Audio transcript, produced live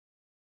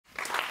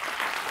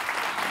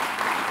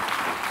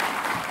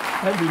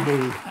Every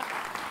day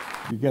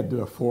you get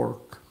to a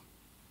fork.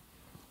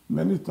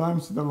 Many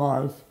times in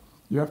life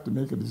you have to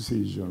make a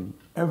decision.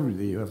 Every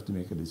day you have to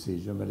make a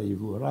decision whether you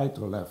go right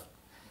or left.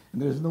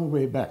 And there's no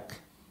way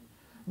back.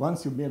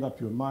 Once you made up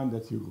your mind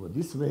that you go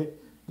this way,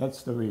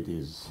 that's the way it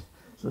is.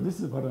 So this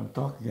is what I'm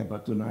talking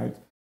about tonight.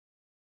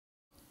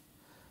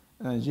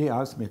 Jay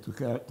asked me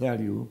to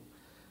tell you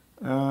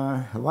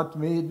what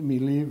made me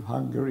leave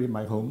Hungary,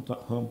 my home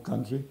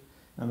country,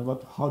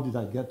 and how did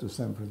I get to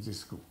San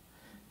Francisco.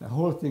 The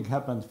whole thing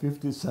happened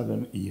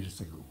 57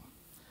 years ago.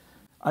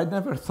 I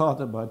never thought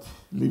about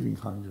leaving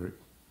Hungary.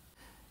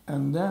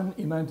 And then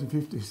in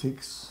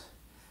 1956,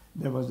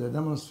 there was a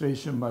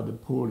demonstration by the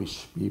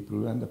Polish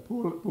people, and the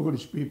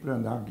Polish people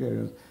and the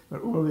Hungarians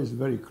were always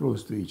very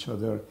close to each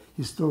other.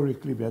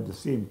 Historically, we had the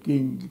same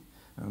king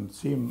and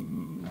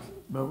same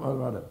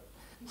whatever.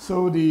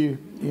 So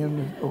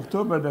in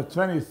October the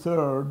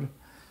 23rd,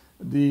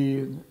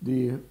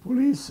 the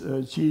police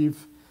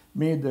chief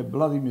made a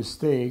bloody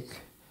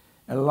mistake,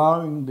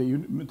 allowing the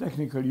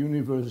technical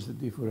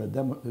university for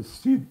a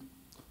street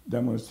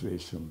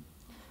demonstration.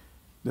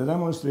 The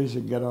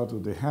demonstration got out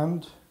of the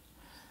hand.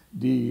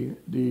 The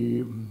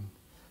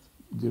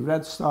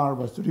red star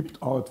was ripped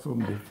out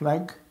from the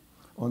flag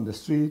on the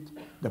street.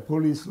 The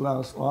police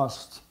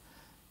lost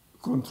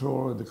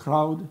control of the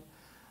crowd.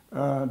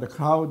 The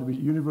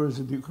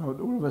university crowd,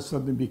 all of a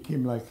sudden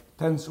became like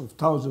tens of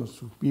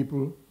thousands of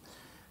people.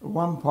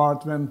 One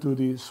part went to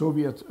the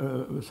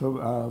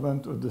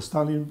went to the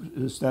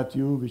Stalin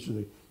statue, which is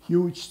a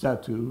huge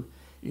statue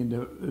in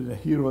the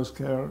Heroes'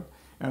 Square.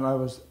 And I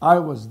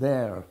was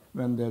there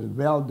when they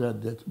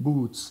welded the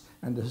boots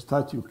and the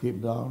statue came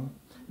down,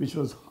 which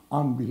was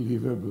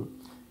unbelievable.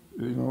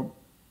 You know,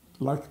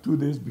 like 2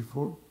 days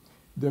before,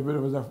 there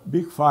was a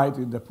big fight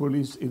in the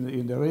police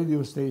in the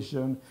radio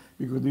station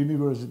because the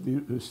university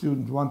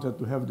student wanted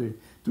to have to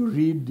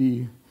read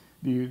the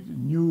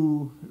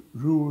new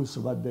rules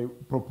what they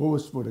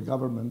proposed for the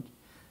government.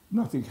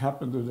 Nothing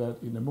happened to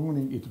that. In the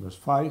morning, it was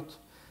fight.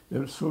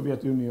 The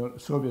Soviet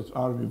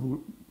army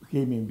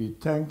came in with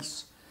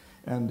tanks,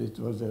 and it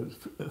was a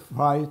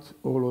fight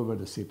all over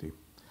the city.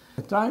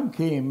 The time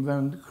came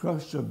when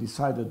Khrushchev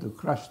decided to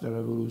crush the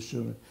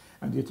revolution,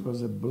 and it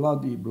was a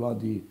bloody,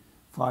 bloody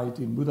fight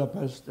in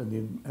Budapest and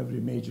in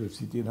every major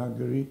city in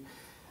Hungary.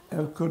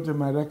 According to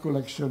my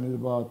recollection, is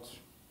about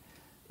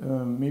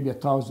maybe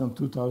 1,000,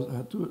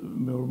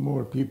 2,000 or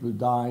more people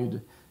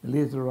died.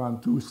 Later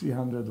on,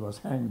 200-300 was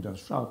hanged and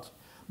shot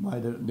by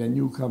the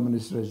new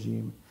communist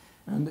regime.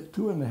 And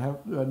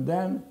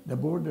then the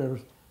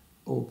borders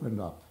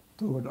opened up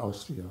toward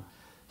Austria.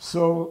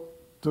 So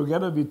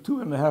together with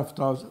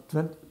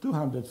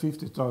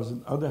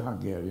 250,000 other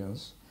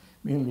Hungarians,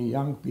 mainly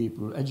young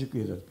people,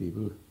 educated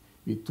people,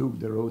 we took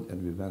the road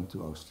and we went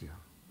to Austria.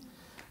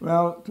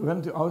 Well, to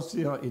went to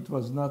Austria, it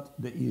was not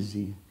the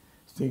easy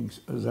things,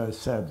 as I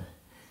said.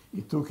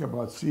 It took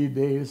about 3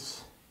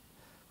 days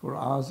for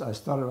us. I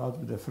started out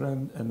with a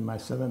friend and my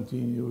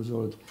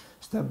 17-year-old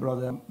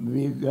stepbrother.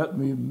 We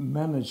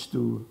managed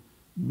to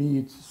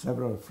meet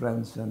several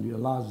friends, and the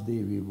last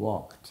day we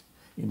walked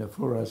in the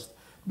forest.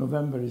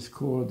 November is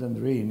cold and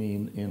rainy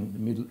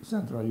in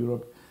Central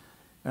Europe.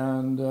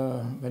 And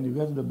when you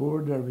get to the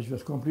border, which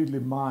was completely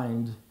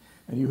mined,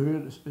 and you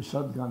hear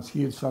shotguns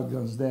here,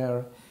 shotguns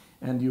there,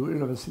 and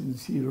you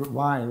see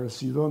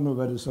wires, you don't know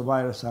whether the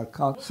wires are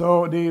cut.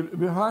 So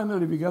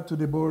finally we got to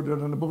the border,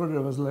 and the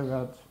border was like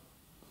that,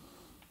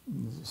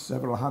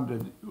 several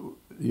hundred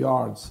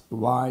yards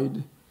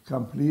wide,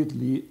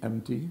 completely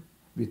empty,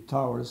 with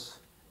towers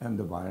and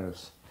the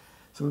wires.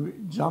 So we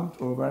jumped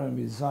over and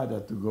we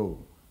decided to go.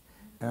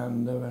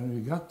 And when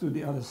we got to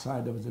the other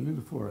side, there was a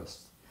little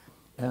forest.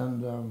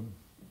 And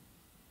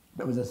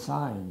there was a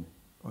sign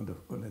on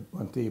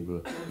one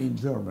table in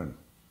German,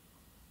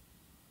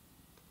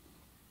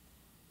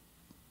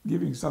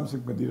 giving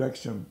something a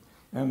direction.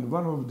 And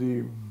one of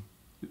the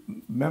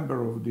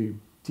member of the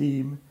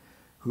team,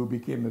 who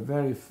became a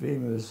very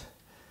famous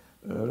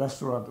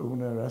restaurant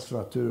owner,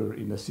 restaurateur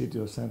in the city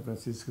of San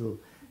Francisco,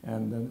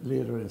 and then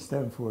later in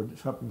Stanford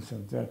Shopping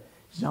Center,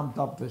 jumped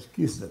up to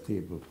kiss the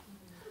table.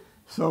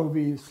 So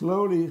we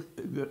slowly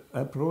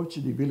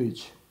approached the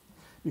village,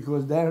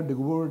 because there the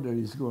border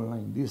is going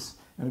like this,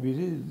 and we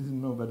really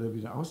didn't know whether it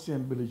was an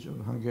Austrian village or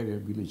a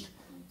Hungarian village.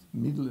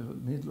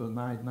 Middle of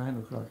night, 9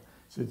 o'clock,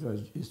 so it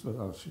was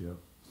Austria.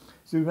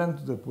 So we went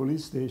to the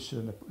police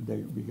station,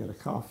 we got a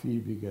coffee,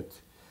 we get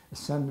a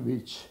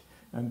sandwich,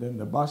 and then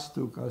the bus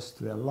took us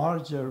to a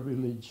larger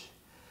village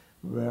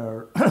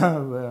where,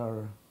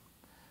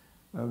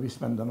 we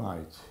spent the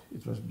night.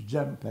 It was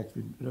jam-packed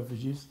with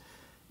refugees.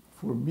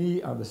 For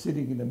me, I was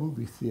sitting in a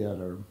movie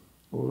theater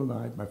all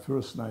night, my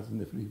first night in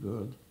the free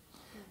world.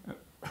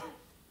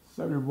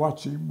 Started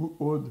watching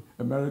old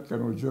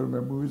American or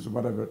German movies or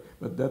whatever,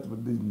 but that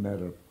didn't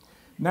matter.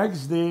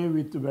 Next day,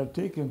 we were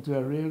taken to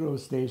a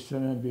railroad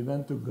station and we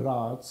went to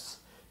Graz,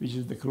 which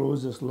is the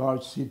closest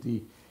large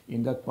city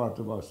in that part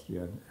of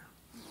Austria.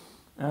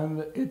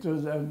 And it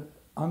was an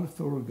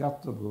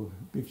unforgettable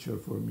picture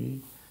for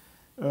me.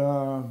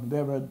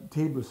 There were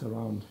tables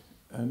around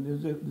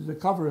and there's a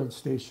covered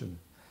station,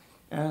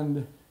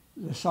 and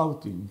they're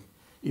shouting,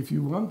 if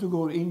you want to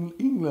go to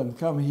England,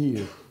 come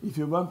here. If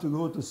you want to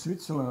go to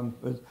Switzerland,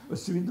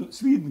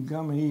 Sweden,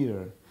 come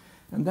here.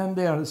 And then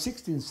there are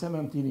 16,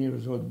 17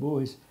 years old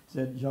boys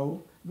said,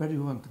 Joe, where do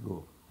you want to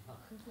go?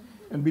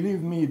 And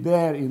believe me,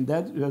 there in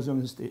that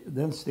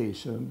then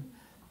station,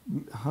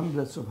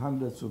 hundreds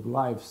of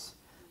lives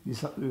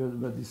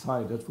were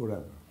decided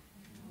forever.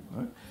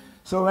 Right?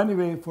 So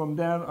anyway, from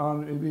there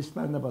on, we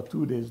spent about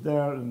 2 days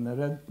there, and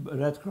the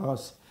Red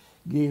Cross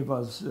gave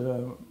us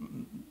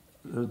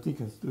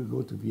tickets to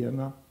go to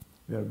Vienna,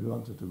 where we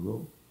wanted to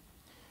go.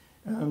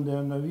 And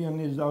then the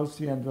Viennese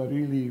Austrians were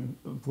really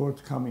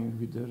forthcoming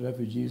with the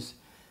refugees.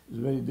 It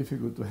was very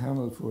difficult to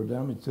handle for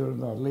them. It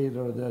turned out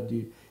later that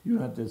the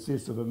United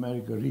States of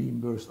America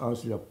reimbursed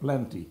Austria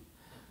plenty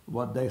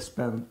what they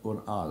spent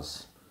on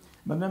us.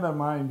 But never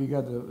mind, we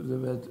got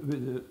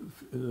the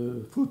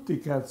food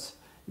tickets,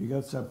 we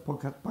got some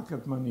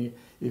pocket money.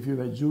 If you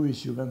were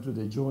Jewish, you went to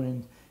the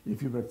joint.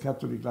 If you were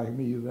Catholic like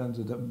me, you went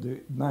to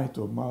the Night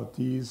of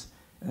Maltese,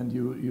 and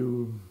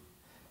you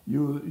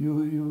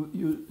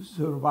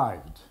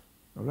survived,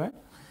 all right?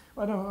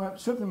 Well,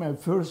 certainly my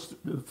first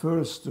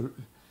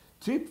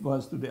trip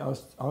was to the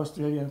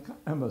Australian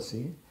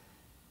embassy,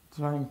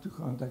 trying to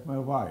contact my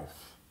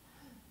wife.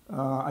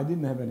 I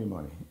didn't have any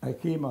money. I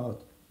came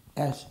out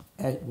as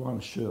one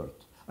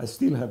shirt. I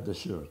still have the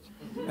shirt,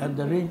 and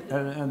the ring,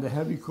 and the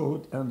heavy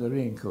coat, and the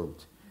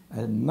raincoat. I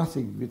had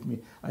nothing with me.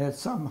 I had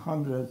some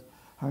 100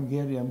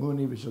 Hungarian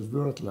money, which was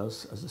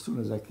worthless as soon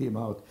as I came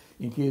out,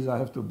 in case I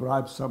have to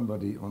bribe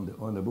somebody on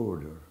the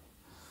border,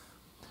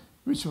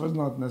 which was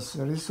not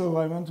necessary. So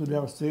I went to the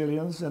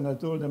Australians, and I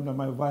told them that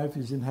my wife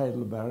is in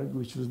Heidelberg,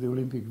 which was the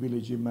Olympic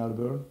Village in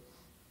Melbourne,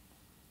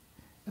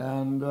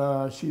 and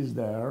she's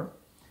there.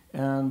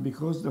 And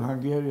because the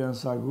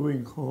Hungarians are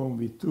going home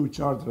with 2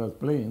 chartered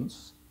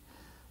planes,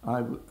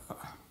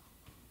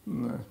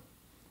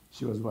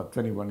 she was about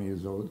 21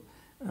 years old,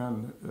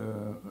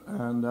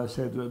 and I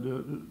said,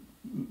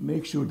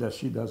 make sure that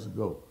she doesn't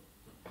go.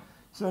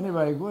 So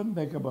anyway, I went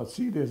back about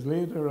 3 days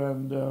later,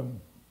 and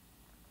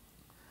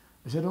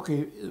I said,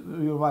 okay,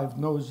 your wife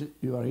knows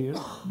you are here.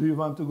 Do you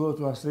want to go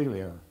to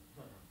Australia?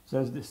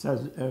 Says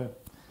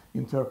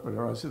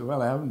interpreter. I said,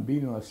 well, I haven't been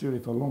in Australia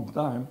for a long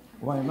time.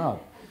 Why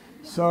not?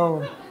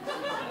 So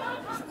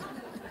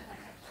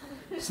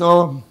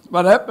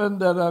what happened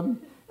that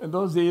in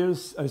those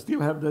years, I still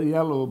have the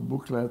yellow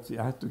booklet.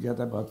 I had to get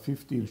about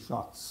 15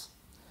 shots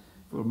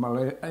for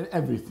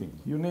everything.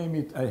 You name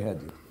it, I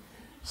had it.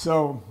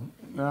 So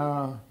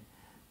I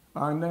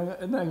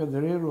got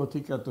the railroad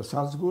ticket to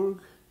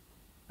Salzburg,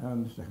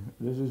 and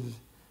this is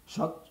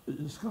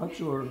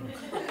Scotch or...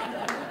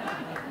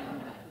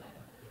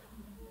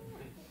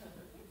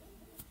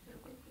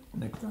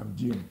 Next time,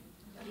 gin.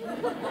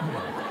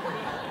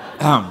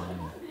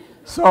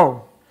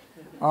 So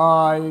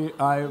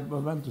I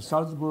went to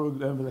Salzburg.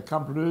 There was a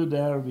Camp Reu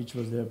there, which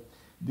was the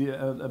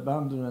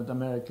abandoned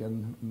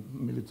American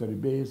military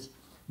base.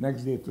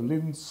 Next day to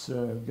Linz,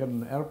 get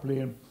an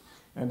airplane,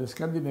 and the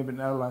Scandinavian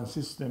airline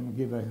system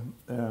gave a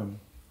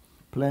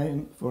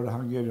plane for the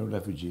Hungarian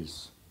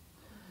refugees.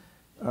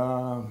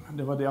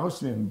 What the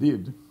Austrians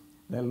did,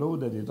 they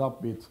loaded it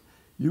up with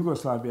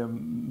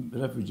Yugoslavian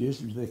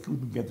refugees, which they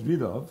couldn't get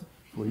rid of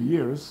for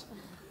years.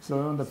 So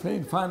on the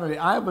plane, finally,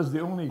 I was the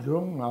only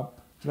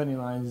grown-up,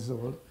 29 years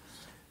old,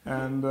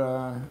 and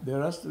the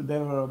rest,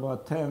 there were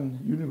about 10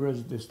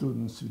 university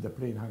students with the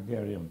plane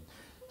Hungarian.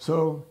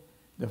 So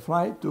the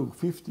flight took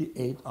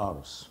 58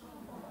 hours,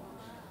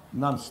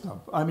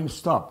 non-stop. I mean,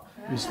 stop.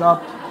 We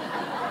stopped.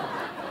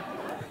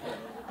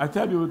 I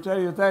tell you.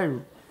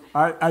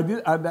 I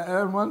did.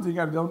 One thing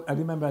I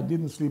remember. I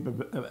didn't sleep a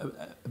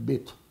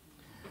bit.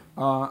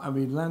 And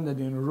we landed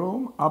in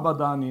Rome,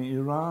 Abadan in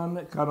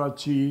Iran,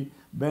 Karachi,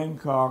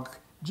 Bangkok,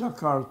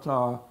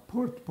 Jakarta,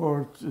 Port,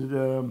 what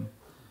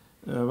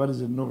is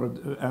the north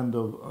end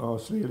of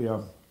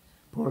Australia,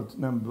 Port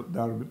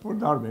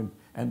Darwin,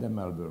 and then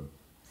Melbourne.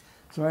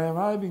 So I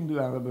arrived in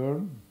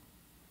Melbourne,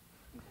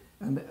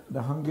 and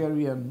the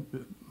Hungarian,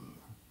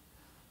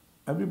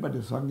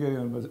 everybody's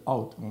Hungarian was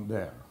out on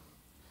there,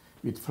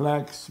 with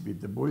flags,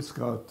 with the Boy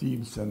Scout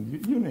teams,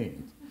 and you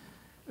name it.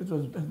 It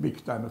was a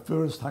big time, the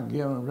first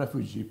Hungarian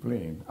refugee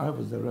plane. I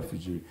was the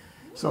refugee.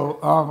 So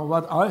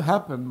what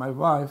happened, my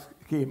wife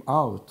came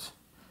out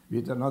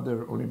with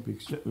another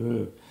Olympic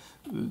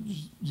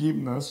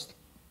gymnast,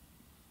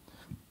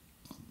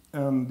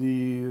 and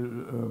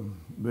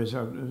which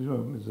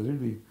is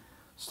really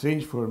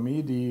strange for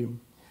me, the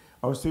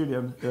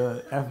Australian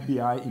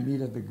FBI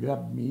immediately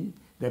grabbed me.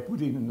 They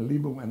put it in a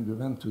limo, and we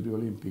went to the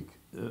Olympic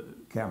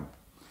camp.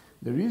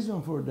 The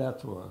reason for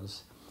that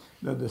was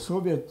that the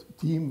Soviet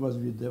team was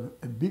with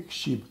a big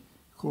ship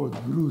called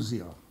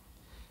Gruzia.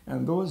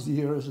 And those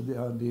years,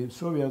 the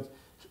Soviets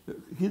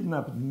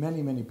kidnapped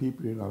many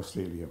people in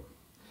Australia.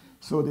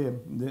 So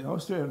the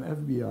Australian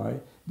FBI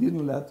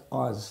didn't let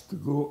us to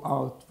go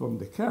out from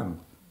the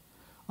camp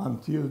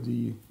until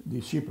the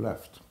ship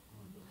left.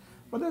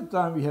 By that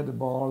time we had a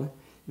ball.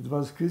 It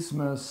was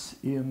Christmas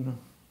in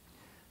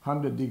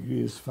 100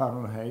 degrees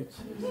Fahrenheit,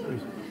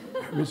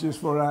 which is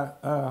for a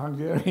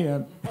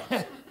Hungarian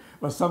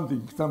was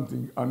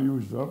something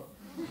unusual.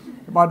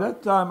 By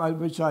that time,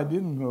 which I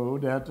didn't know,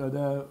 that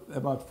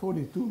about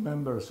 42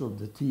 members of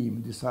the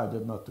team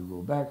decided not to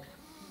go back,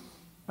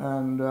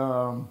 and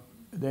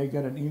they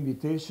got an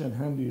invitation.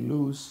 Henry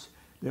Luce,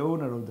 the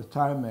owner of the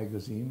Time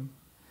magazine,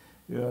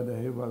 he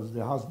was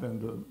the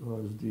husband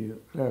was the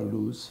Claire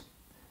Luce,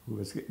 who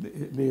was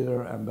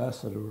later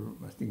ambassador,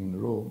 I think, in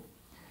Rome,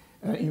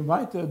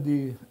 invited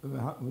the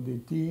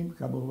team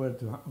come over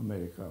to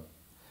America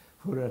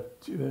for a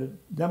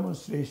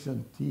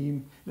demonstration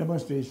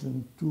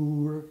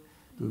tour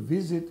to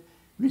visit,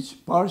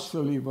 which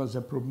partially was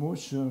a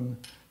promotion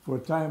for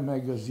Time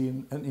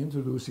magazine and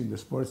introducing the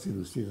Sports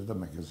Illustrated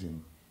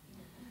magazine,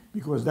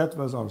 because that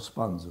was our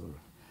sponsor.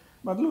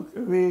 But look,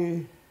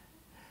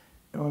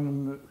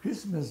 on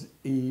Christmas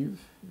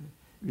Eve,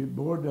 we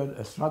boarded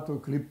a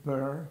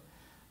Stratoclipper,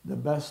 the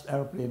best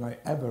airplane I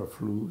ever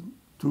flew,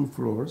 2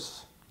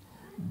 floors,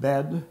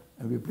 bed,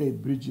 and we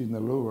played bridge in the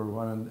lower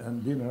one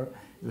and dinner.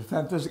 It was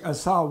fantastic. I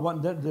saw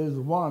one, there's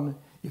one,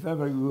 if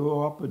ever you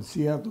go up in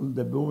Seattle,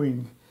 the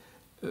Boeing,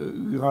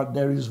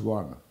 there is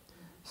one.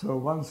 So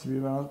once we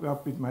went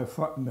up with my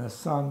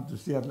son to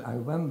Seattle, I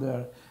went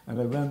there and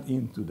I went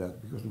into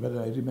that, because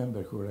whether I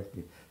remember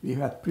correctly. We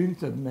had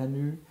printed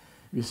menu.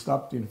 We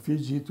stopped in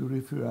Fiji to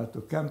refuel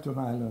to Canton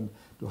Island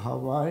to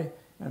Hawaii,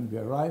 and we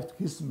arrived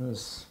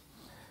Christmas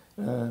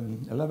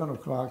 11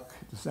 o'clock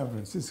to San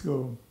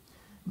Francisco.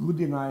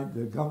 Goody night,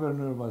 the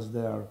governor was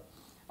there.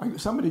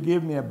 Somebody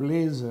gave me a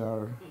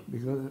blazer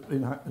because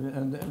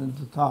and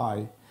the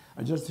tie.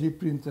 I just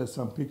reprinted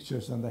some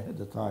pictures and I had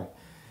the tie.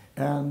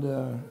 And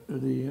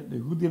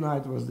the Goody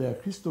night was there.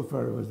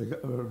 Christopher was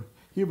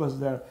he was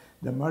there.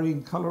 The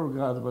Marine Color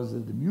Guard was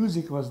there. The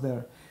music was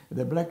there.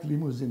 The black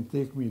limousine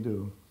take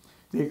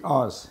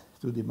us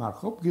to the Mark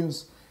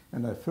Hopkins.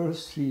 And the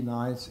first 3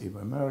 nights in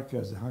America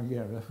as a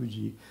Hungarian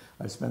refugee,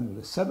 I spent on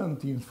the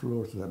 17th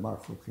floor to the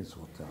Mark Hopkins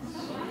Hotel.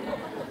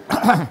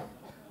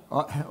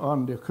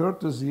 On the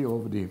courtesy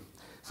of the...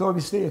 So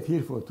we stayed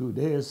here for 2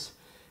 days.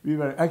 We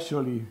were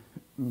actually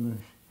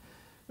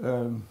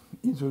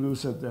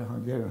introduced at the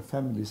Hungarian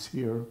families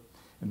here,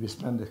 and we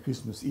spent the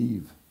Christmas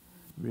Eve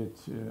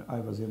with... I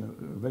was in a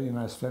very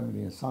nice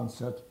family in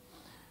Sunset,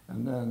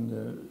 and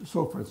then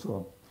so forth and so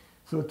on.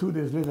 So 2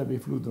 days later, we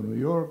flew to New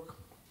York.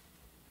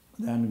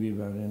 Then we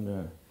were in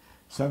the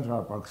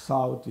Central Park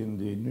South in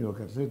the New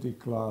York Athletic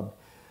Club.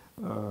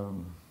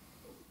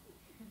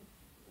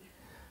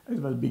 It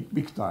was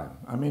big time.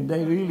 I mean,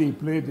 they really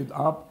played it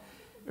up,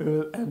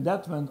 and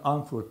that went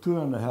on for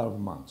 2.5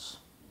 months.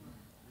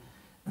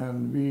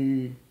 And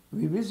we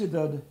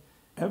visited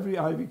every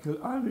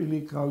Ivy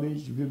League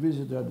college. We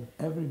visited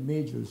every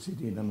major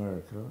city in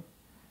America.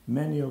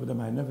 Many of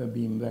them I never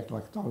been back,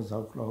 like Tulsa,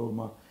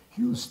 Oklahoma,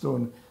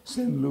 Houston,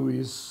 St.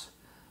 Louis,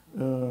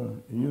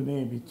 you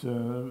name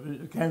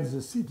it,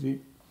 Kansas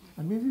City,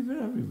 and we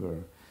were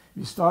everywhere.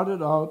 We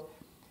started out,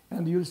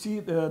 and you'll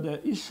see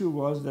the issue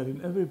was that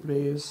in every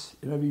place,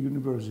 in every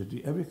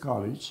university, every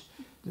college,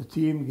 the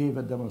team gave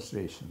a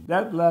demonstration.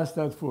 That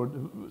lasted for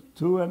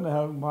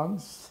 2.5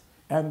 months,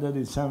 ended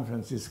in San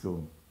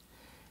Francisco.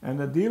 And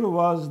the deal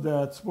was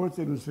that Sports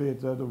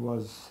Illustrated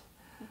was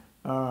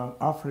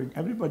offering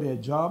everybody a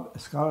job,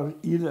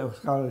 either a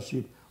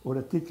scholarship or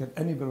a ticket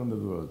anywhere in the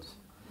world.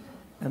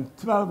 And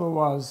 12 of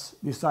us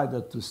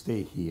decided to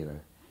stay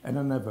here, and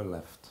I never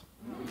left.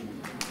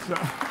 So,